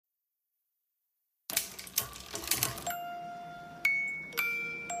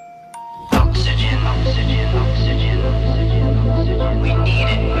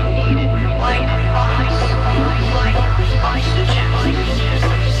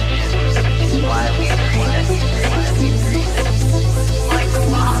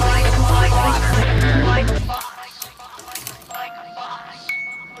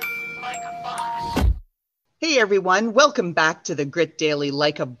everyone. Welcome back to the Grit Daily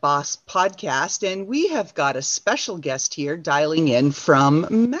Like a Boss podcast. And we have got a special guest here dialing in from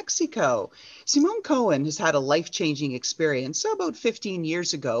Mexico. Simon Cohen has had a life-changing experience about 15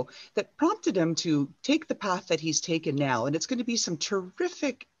 years ago that prompted him to take the path that he's taken now. And it's going to be some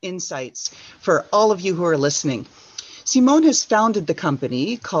terrific insights for all of you who are listening. Simon has founded the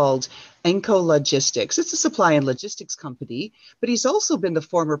company called Henco Logistics. It's a supply and logistics company, but he's also been the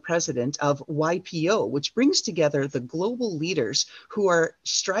former president of YPO, which brings together the global leaders who are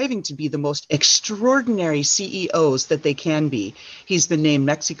striving to be the most extraordinary CEOs that they can be. He's been named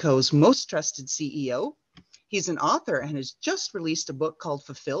Mexico's most trusted CEO. He's an author and has just released a book called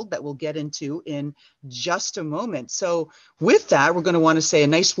Fulfilled that we'll get into in just a moment. So with that, we're going to want to say a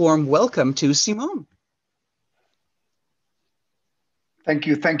nice warm welcome to Simon. Thank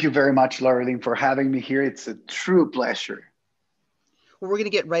you. Thank you very much, Loralyn, for having me here. It's a true pleasure. Well, we're going to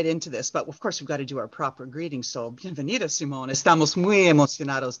get right into this, but of course, we've got to do our proper greeting. So, bienvenida, Simon. Estamos muy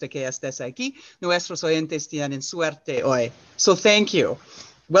emocionados de que estés aquí. Nuestros oyentes tienen suerte hoy. So, thank you.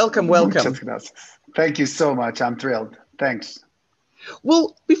 Welcome, welcome. Thank you so much. I'm thrilled. Thanks.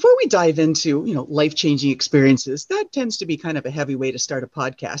 Well, before we dive into, life-changing experiences, that tends to be kind of a heavy way to start a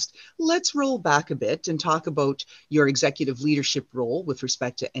podcast. Let's roll back a bit and talk about your executive leadership role with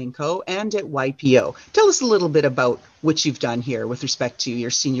respect to Henco and at YPO. Tell us a little bit about what you've done here with respect to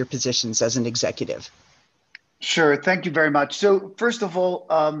your senior positions as an executive. Sure. Thank you very much. So first of all,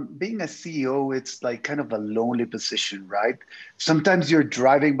 being a CEO, it's like kind of a lonely position, right? Sometimes you're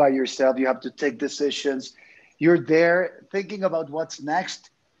driving by yourself. You have to take decisions. You're there thinking about what's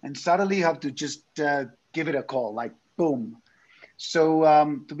next, and suddenly you have to just give it a call, like boom. So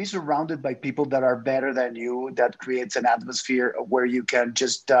to be surrounded by people that are better than you, that creates an atmosphere where you can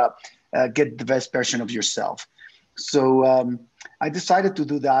just get the best version of yourself. So I decided to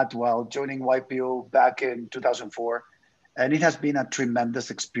do that while joining YPO back in 2004, and it has been a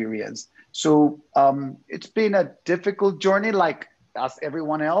tremendous experience. So it's been a difficult journey, like as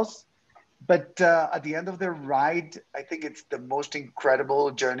everyone else. But at the end of the ride, I think it's the most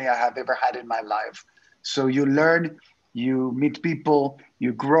incredible journey I have ever had in my life. So you learn, you meet people,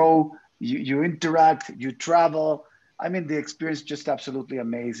 you grow, you interact, you travel. I mean, the experience is just absolutely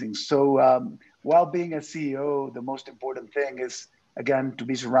amazing. So while being a CEO, the most important thing is, again, to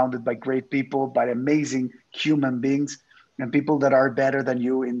be surrounded by great people, by amazing human beings, and people that are better than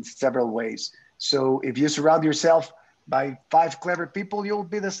you in several ways. So if you surround yourself by 5 clever people, you'll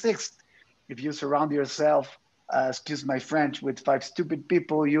be the 6th. If you surround yourself, excuse my French, with 5 stupid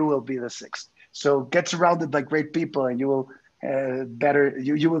people, you will be the 6th. So get surrounded by great people, and you will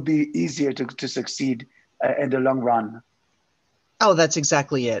you will be easier to succeed in the long run. Oh, that's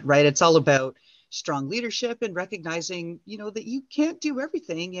exactly it, right? It's all about strong leadership and recognizing, that you can't do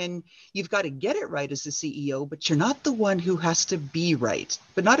everything and you've got to get it right as the CEO, but you're not the one who has to be right.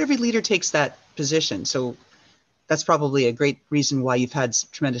 But not every leader takes that position. So that's probably a great reason why you've had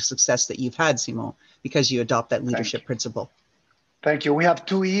tremendous success that you've had, Simon, because you adopt that leadership principle. Thank you. We have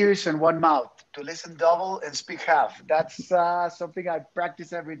 2 ears and 1 mouth, to listen double and speak half. That's something I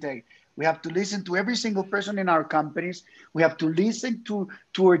practice every day. We have to listen to every single person in our companies. We have to listen to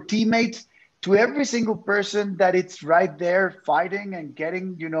our teammates, to every single person that it's right there fighting and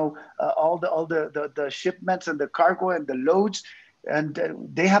getting, all the shipments and the cargo and the loads, and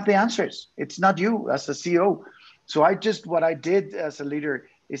they have the answers. It's not you as a CEO. So what I did as a leader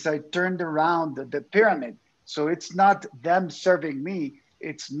is I turned around the pyramid. So it's not them serving me,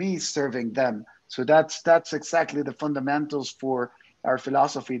 it's me serving them. So that's exactly the fundamentals for our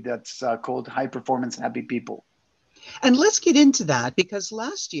philosophy that's called high performance happy people. And let's get into that, because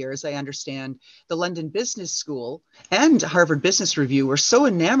last year, as I understand, the London Business School and Harvard Business Review were so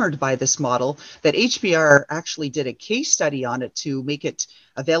enamored by this model that HBR actually did a case study on it to make it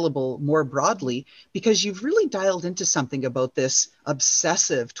available more broadly, because you've really dialed into something about this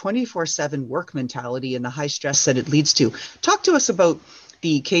obsessive 24/7 work mentality and the high stress that it leads to. Talk to us about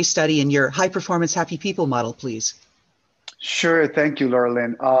the case study and your high performance happy people model, please. Sure. Thank you,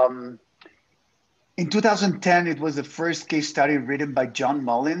 Loralyn. In 2010, it was the first case study written by John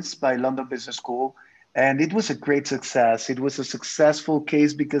Mullins by London Business School, and it was a great success. It was a successful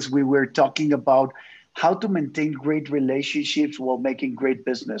case because we were talking about how to maintain great relationships while making great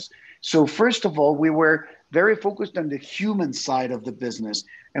business. So first of all, we were very focused on the human side of the business.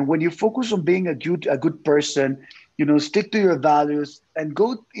 And when you focus on being a good person, stick to your values and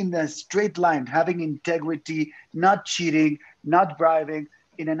go in a straight line, having integrity, not cheating, not bribing,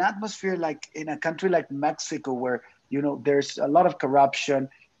 in an atmosphere like in a country like Mexico, where, there's a lot of corruption.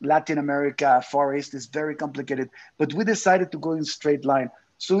 Latin America, Far East is very complicated, but we decided to go in straight line.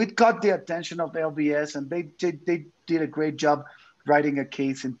 So it caught the attention of LBS, and they did a great job writing a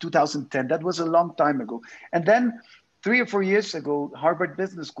case in 2010. That was a long time ago. And then 3 or 4 years ago, Harvard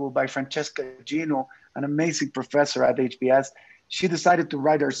Business School by Francesca Gino, an amazing professor at HBS, she decided to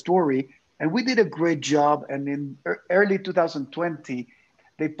write our story. And we did a great job. And in early 2020,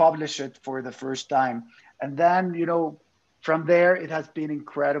 they published it for the first time. And then, from there, it has been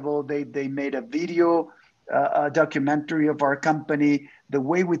incredible. They made a video, a documentary of our company, the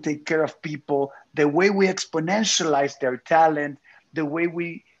way we take care of people, the way we exponentialize their talent, the way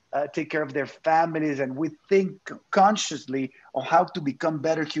we take care of their families, and we think consciously of how to become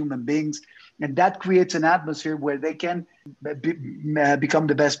better human beings. And that creates an atmosphere where they can become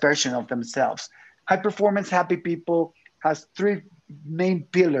the best version of themselves. High performance, happy people has three main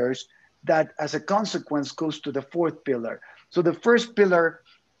pillars that, as a consequence, goes to the fourth pillar. So the first pillar,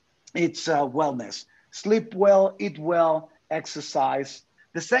 it's wellness. Sleep well, eat well, exercise.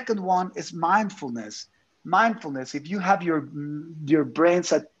 The second one is mindfulness. Mindfulness, if you have your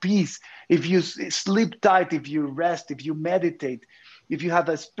brains at peace, if you sleep tight, if you rest, if you meditate, if you have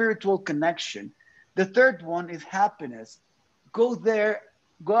a spiritual connection. The third one is happiness. Go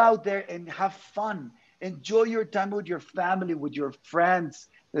out there and have fun. Enjoy your time with your family, with your friends.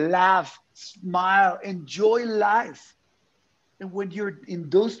 Laugh, smile, enjoy life. And when you're in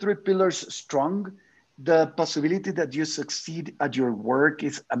those three pillars strong, the possibility that you succeed at your work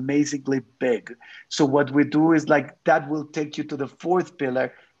is amazingly big. So what we do is that will take you to the fourth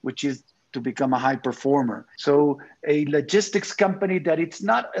pillar, which is to become a high performer. So a logistics company that it's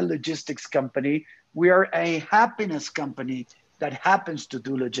not a logistics company, we are a happiness company that happens to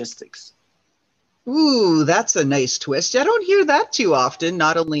do logistics. Ooh, that's a nice twist. I don't hear that too often,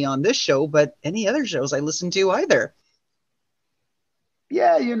 not only on this show, but any other shows I listen to either.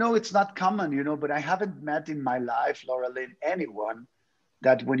 Yeah, it's not common, but I haven't met in my life, Loralyn, anyone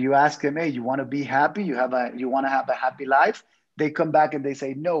that when you ask them, hey, you want to be happy? You want to have a happy life? They come back and they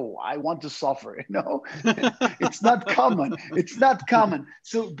say, no, I want to suffer. It's not common. It's not common.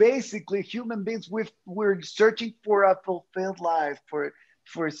 So basically, human beings, we're searching for a fulfilled life,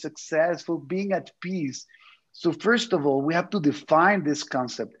 for success, for being at peace. So first of all, we have to define this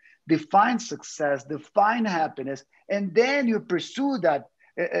concept, define success, define happiness, and then you pursue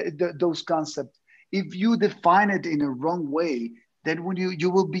those concepts. If you define it in a wrong way, then when you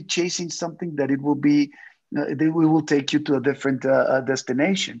will be chasing something that it will take you to a different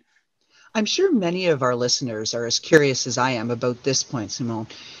destination. I'm sure many of our listeners are as curious as I am about this point, Simon.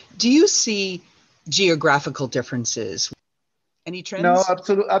 Do you see geographical differences? Any No, trends?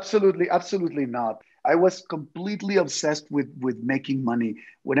 absolutely not. I was completely obsessed with making money.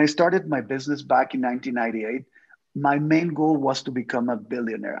 When I started my business back in 1998, my main goal was to become a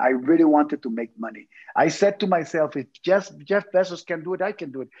billionaire. I really wanted to make money. I said to myself, if Jeff Bezos can do it, I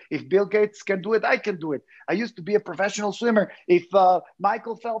can do it. If Bill Gates can do it, I can do it. I used to be a professional swimmer. If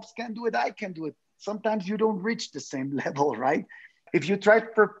Michael Phelps can do it, I can do it. Sometimes you don't reach the same level, right? If you try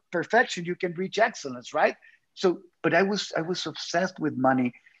for perfection, you can reach excellence, right? So, but I was obsessed with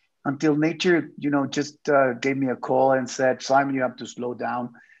money until nature, just gave me a call and said, Simon, you have to slow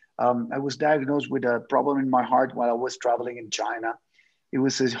down. I was diagnosed with a problem in my heart while I was traveling in China. It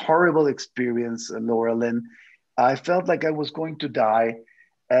was a horrible experience, Loralyn. I felt like I was going to die.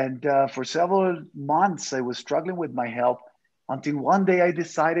 And for several months, I was struggling with my health until one day I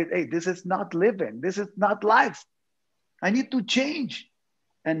decided, hey, this is not living. This is not life. I need to change.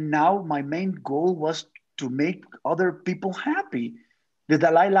 And now my main goal was to make other people happy. The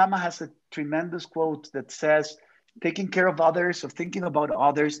Dalai Lama has a tremendous quote that says, taking care of others, or thinking about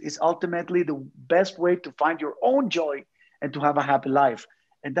others, is ultimately the best way to find your own joy and to have a happy life.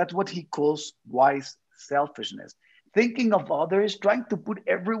 And that's what he calls wise selfishness. Thinking of others, trying to put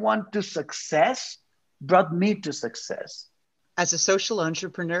everyone to success, brought me to success. As a social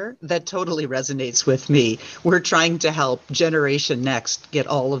entrepreneur, that totally resonates with me. We're trying to help Generation Next get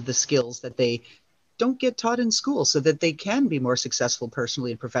all of the skills that they don't get taught in school so that they can be more successful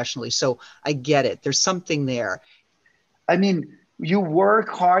personally and professionally. So I get it. There's something there. I mean, you work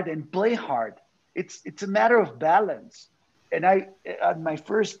hard and play hard. It's a matter of balance. And at my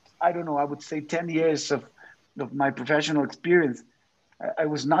first, I don't know, I would say 10 years of my professional experience, I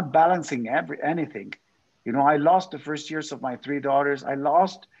was not balancing anything. I lost the first years of my three daughters. I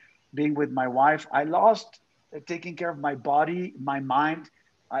lost being with my wife. I lost taking care of my body, my mind.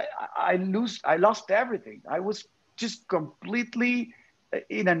 I lost everything. I was just completely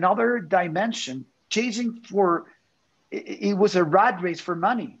in another dimension, chasing for. It was a rat race for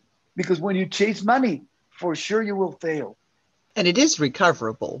money, because when you chase money, for sure you will fail. And it is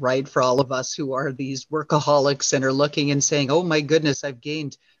recoverable, right? For all of us who are these workaholics and are looking and saying, oh my goodness, I've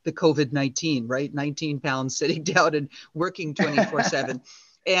gained the COVID 19, right? 19 pounds sitting down and working 24/7.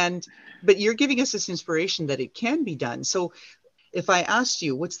 And, but you're giving us this inspiration that it can be done. So if I asked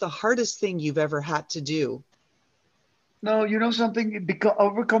you, what's the hardest thing you've ever had to do? No, you know something? Because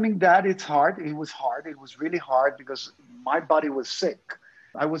overcoming that, it's hard. It was hard. It was really hard because my body was sick.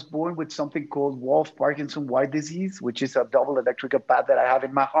 I was born with something called Wolff Parkinson White disease, which is a double electrical path that I have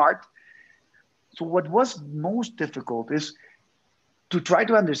in my heart. So, what was most difficult is to try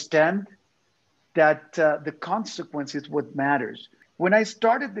to understand that the consequences what matters. When I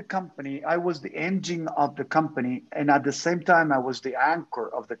started the company, I was the engine of the company, and at the same time, I was the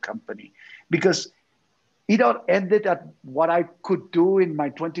anchor of the company because it all ended at what I could do in my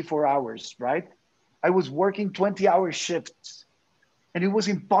 24 hours, right? I was working 20-hour shifts, and it was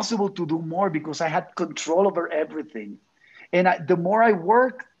impossible to do more because I had control over everything. And the more I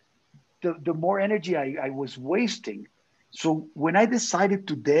worked, the more energy I was wasting. So when I decided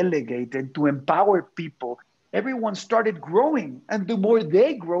to delegate and to empower people, everyone started growing. And the more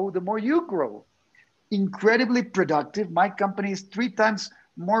they grow, the more you grow. Incredibly productive. My company is 3 times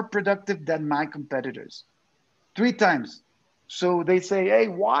more productive than my competitors. 3 times. So they say, hey,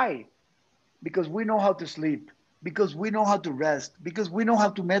 why? Because we know how to sleep, because we know how to rest, because we know how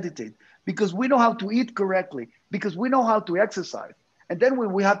to meditate, because we know how to eat correctly, because we know how to exercise. And then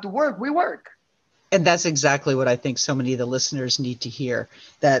when we have to work, we work. And that's exactly what I think so many of the listeners need to hear,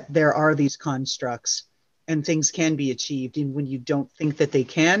 that there are these constructs and things can be achieved. And when you don't think that they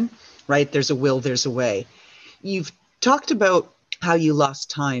can, right, there's a will, there's a way. You've talked about how you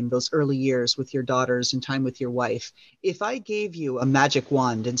lost time those early years with your daughters and time with your wife. If I gave you a magic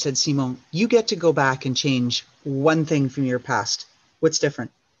wand and said, Simon, you get to go back and change one thing from your past, what's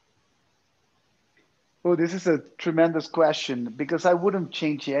different? Oh, this is a tremendous question because I wouldn't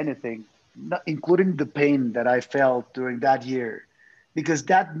change anything, not, including the pain that I felt during that year, because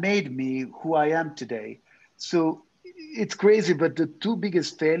that made me who I am today. So it's crazy, but the two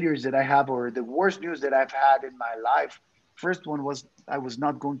biggest failures that I have, or the worst news that I've had in my life, first one was I was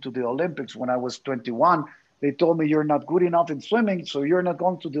not going to the Olympics when I was 21. They told me you're not good enough in swimming, so you're not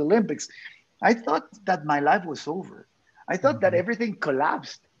going to the Olympics. I thought that my life was over. I thought that Mhm. everything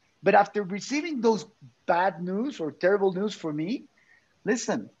collapsed. But after receiving those bad news or terrible news for me,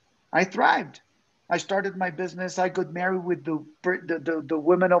 listen, I thrived. I started my business. I got married with the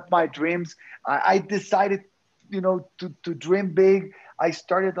women of my dreams. I decided, to dream big. I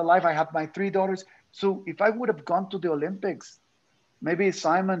started a life. I have my 3 daughters. So if I would have gone to the Olympics, maybe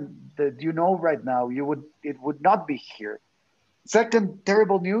Simon, that you know right now, it would not be here. Second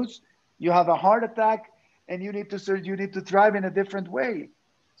terrible news, you have a heart attack and you need to thrive in a different way.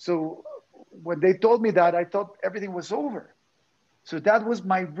 So when they told me that, I thought everything was over. So that was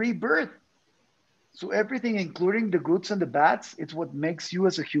my rebirth. So everything, including the goods and the bads, it's what makes you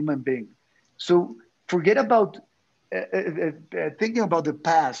as a human being. So forget about thinking about the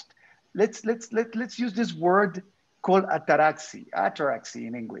past. Let's use this word called ataraxy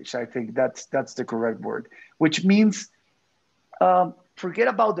in English. I think that's the correct word, which means forget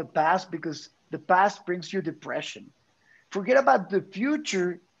about the past because the past brings you depression. Forget about the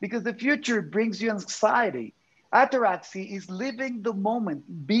future because the future brings you anxiety. Ataraxy is living the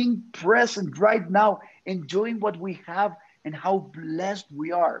moment, being present right now, enjoying what we have and how blessed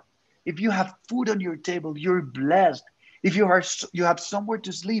we are. If you have food on your table, you're blessed. If you have somewhere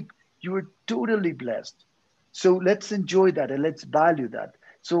to sleep, you are totally blessed. So let's enjoy that and let's value that.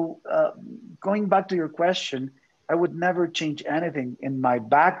 So going back to your question, I would never change anything in my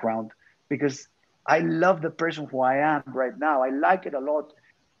background because I love the person who I am right now. I like it a lot.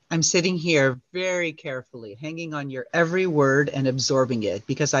 I'm sitting here very carefully, hanging on your every word and absorbing it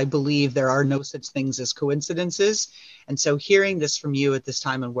because I believe there are no such things as coincidences. And so, hearing this from you at this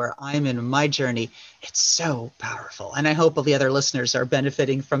time and where I'm in my journey, it's so powerful. And I hope all the other listeners are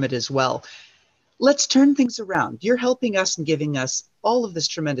benefiting from it as well. Let's turn things around. You're helping us and giving us all of this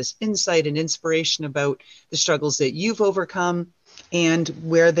tremendous insight and inspiration about the struggles that you've overcome. And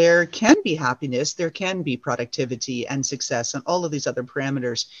where there can be happiness, there can be productivity and success and all of these other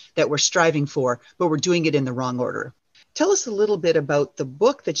parameters that we're striving for, but we're doing it in the wrong order. Tell us a little bit about the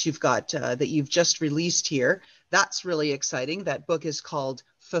book that you've got that you've just released here. That's really exciting. That book is called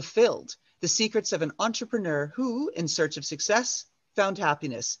Fulfilled: The Secrets of an Entrepreneur Who, in Search of Success, Found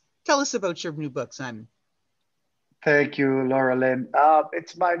Happiness. Tell us about your new book, Simon. Thank you, Loralyn.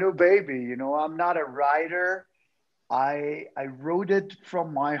 It's my new baby. I'm not a writer. I wrote it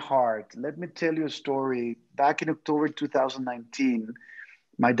from my heart. Let me tell you a story. Back in October 2019,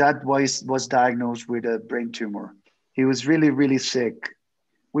 my dad was diagnosed with a brain tumor. He was really, really sick.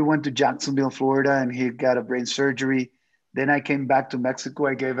 We went to Jacksonville, Florida, and he got a brain surgery. Then I came back to Mexico.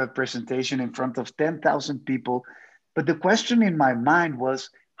 I gave a presentation in front of 10,000 people. But the question in my mind was,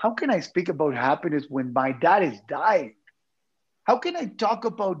 how can I speak about happiness when my dad is dying? How can I talk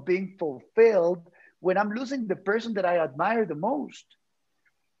about being fulfilled when I'm losing the person that I admire the most?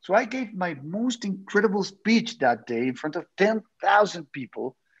 So I gave my most incredible speech that day in front of 10,000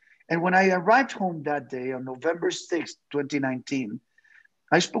 people. And when I arrived home that day on November 6th, 2019,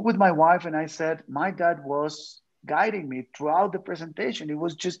 I spoke with my wife and I said, my dad was guiding me throughout the presentation. It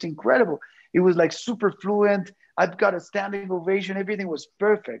was just incredible. It was like super fluent. I've got a standing ovation. Everything was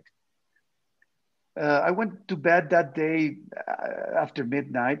perfect. I went to bed that day after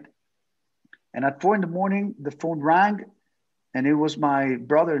midnight. And at 4 in the morning, the phone rang. And it was my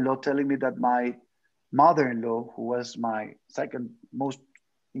brother-in-law telling me that my mother-in-law, who was my second most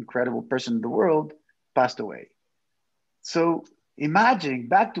incredible person in the world, passed away. So imagine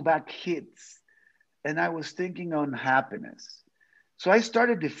back-to-back hits. And I was thinking on happiness. So I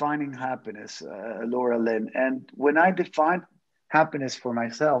started defining happiness, Loralyn. And when I defined happiness for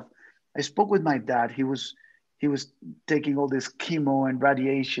myself, I spoke with my dad. He was taking all this chemo and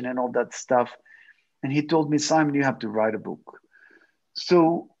radiation and all that stuff. And he told me, Simon, you have to write a book.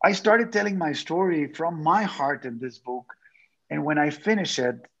 So I started telling my story from my heart in this book. And when I finished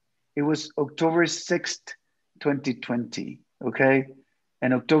it, it was October 6th, 2020. Okay.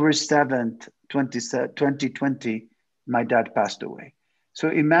 And October 7th, 2020, my dad passed away. So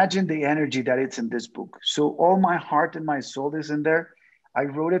imagine the energy that it's in this book. So all my heart and my soul is in there. I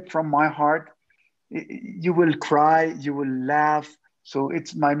wrote it from my heart. You will cry, you will laugh. So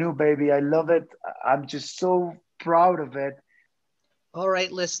it's my new baby. I love it. I'm just so proud of it. All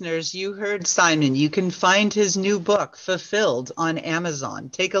right, listeners, you heard Simon. You can find his new book, Fulfilled, on Amazon.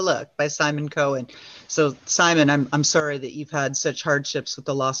 Take a look, by Simon Cohen. So, Simon, I'm sorry that you've had such hardships with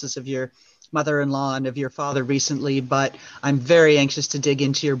the losses of your mother-in-law and of your father recently, but I'm very anxious to dig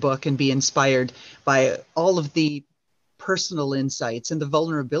into your book and be inspired by all of the personal insights and the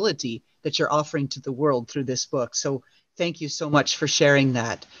vulnerability that you're offering to the world through this book. So, thank you so much for sharing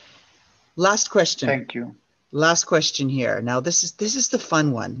that. Last question. Thank you. Last question here. Now, this is the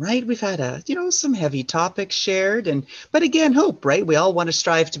fun one, right? We've had some heavy topics shared, but again, hope, right? We all want to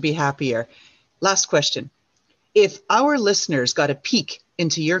strive to be happier. Last question. If our listeners got a peek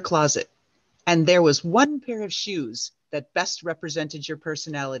into your closet and there was one pair of shoes that best represented your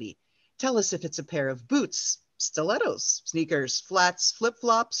personality, tell us if it's a pair of boots, stilettos, sneakers, flats,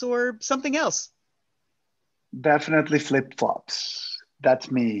 flip-flops, or something else. Definitely flip flops. That's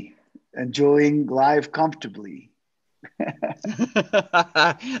me. Enjoying life comfortably.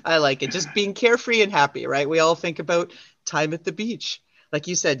 I like it. Just being carefree and happy, right? We all think about time at the beach. Like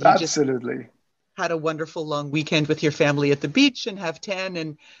you said, you just Absolutely. had a wonderful long weekend with your family at the beach and have 10.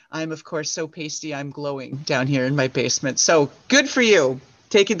 And I'm, of course, so pasty, I'm glowing down here in my basement. So good for you,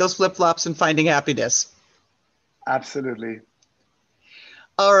 taking those flip-flops and finding happiness. Absolutely.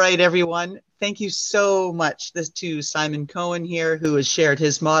 All right, everyone. Thank you so much to Simon Cohen here, who has shared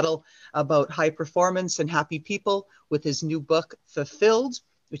his model about high performance and happy people with his new book, Fulfilled,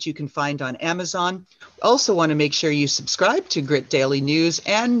 which you can find on Amazon. Also want to make sure you subscribe to Grit Daily News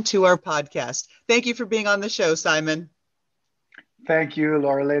and to our podcast. Thank you for being on the show, Simon. Thank you,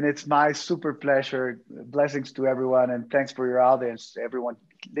 Loralyn. It's my super pleasure. Blessings to everyone. And thanks for your audience. Everyone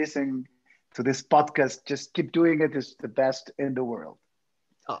listening to this podcast, just keep doing it. It's the best in the world.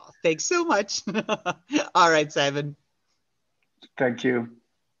 Oh, thanks so much. All right, Simon. Thank you.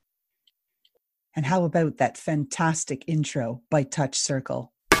 And how about that fantastic intro by Touch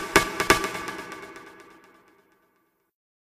Circle?